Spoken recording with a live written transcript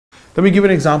Let me give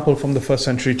an example from the first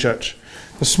century church.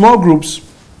 The small groups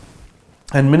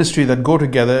and ministry that go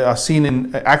together are seen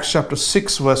in Acts chapter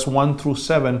 6 verse 1 through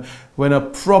 7, when a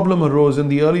problem arose in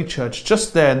the early church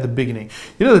just there at the beginning.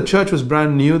 You know, the church was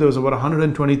brand new. There was about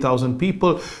 120,000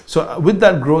 people. So with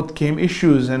that growth came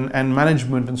issues and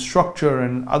management and structure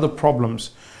and other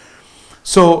problems.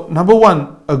 So number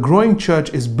one, a growing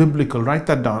church is biblical. Write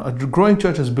that down. A growing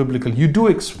church is biblical. You do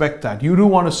expect that. You do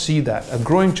want to see that. A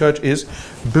growing church is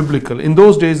biblical. In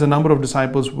those days, the number of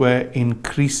disciples were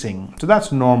increasing. So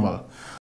that's normal.